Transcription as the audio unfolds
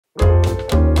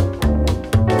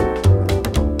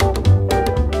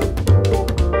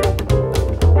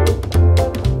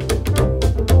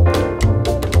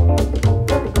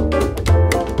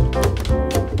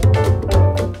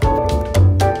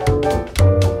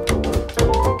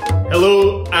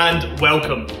and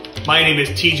welcome. My name is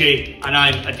TJ and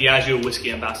I'm a Diageo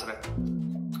Whisky Ambassador.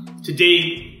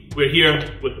 Today we're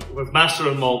here with Master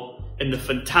of Malt in the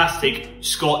fantastic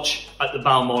Scotch at the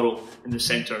Balmoral in the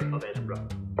centre of Edinburgh.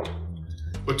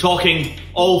 We're talking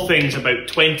all things about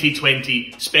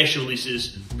 2020 special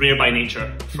releases, rare by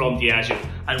nature, from Diageo.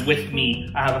 And with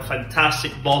me, I have a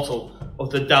fantastic bottle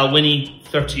of the Dalwhinnie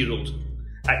 30-year-old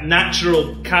at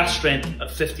natural cask strength at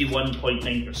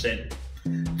 51.9%.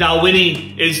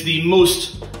 Dalwhinnie is the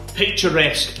most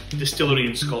picturesque distillery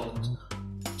in Scotland.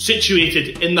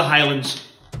 Situated in the Highlands,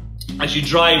 as you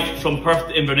drive from Perth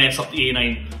to Inverness up the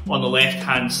A9 on the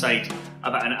left-hand side,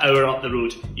 about an hour up the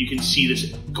road, you can see this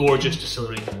gorgeous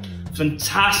distillery.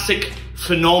 Fantastic,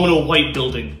 phenomenal white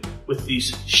building with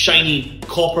these shiny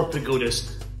copper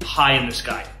pagodas high in the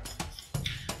sky.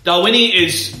 Dalwhinnie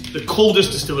is the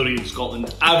coldest distillery in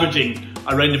Scotland, averaging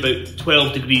around about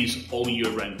 12 degrees all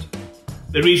year round.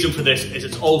 The reason for this is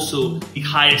it's also the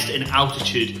highest in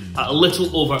altitude at a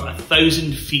little over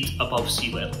 1,000 feet above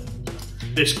sea level.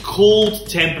 This cold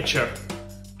temperature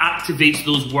activates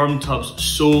those worm tubs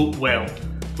so well,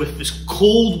 with this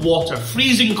cold water,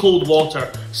 freezing cold water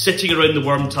sitting around the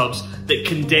worm tubs that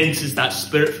condenses that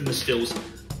spirit from the stills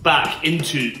back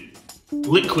into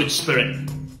liquid spirit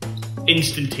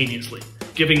instantaneously,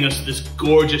 giving us this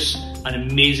gorgeous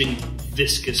and amazing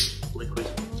viscous liquid.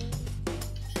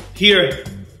 Here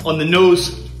on the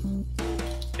nose,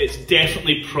 it's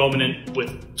definitely prominent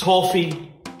with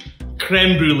toffee,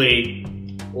 creme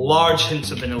brulee, large hints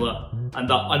of vanilla, and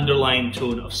that underlying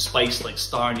tone of spice like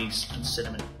star anise and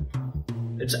cinnamon.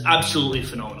 It's absolutely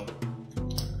phenomenal.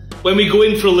 When we go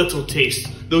in for a little taste,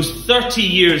 those 30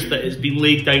 years that it's been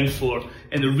laid down for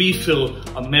in the refill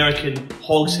American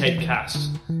hogshead casks,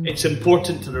 it's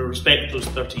important to respect those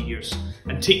 30 years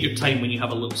and take your time when you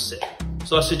have a little sip.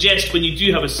 So I suggest when you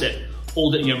do have a sip,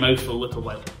 hold it in your mouth for a little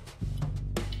while.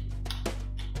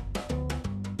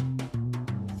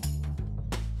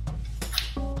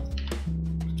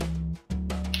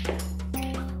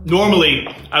 Normally,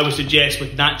 I would suggest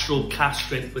with natural cask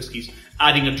strength whiskies,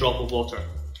 adding a drop of water.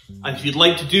 And if you'd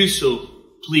like to do so,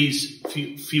 please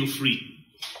feel free.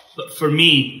 But for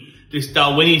me, this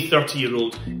Dalwhinnie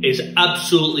 30-year-old is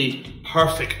absolutely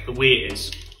perfect the way it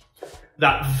is.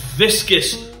 That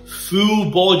viscous,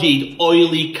 full-bodied,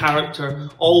 oily character,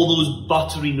 all those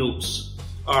buttery notes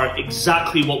are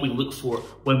exactly what we look for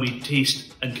when we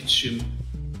taste and consume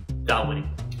Dalwhinnie.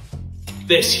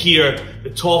 This here, the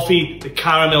toffee, the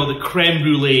caramel, the creme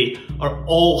brulee are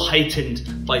all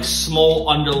heightened by small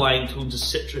underlying tones of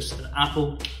citrus and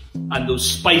apple and those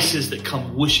spices that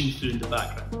come whooshing through in the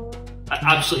background. I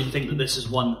absolutely think that this is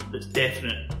one that's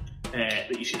definite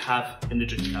that you should have in the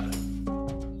drinks cabinet.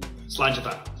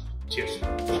 Sláinte.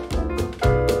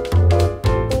 Cheers.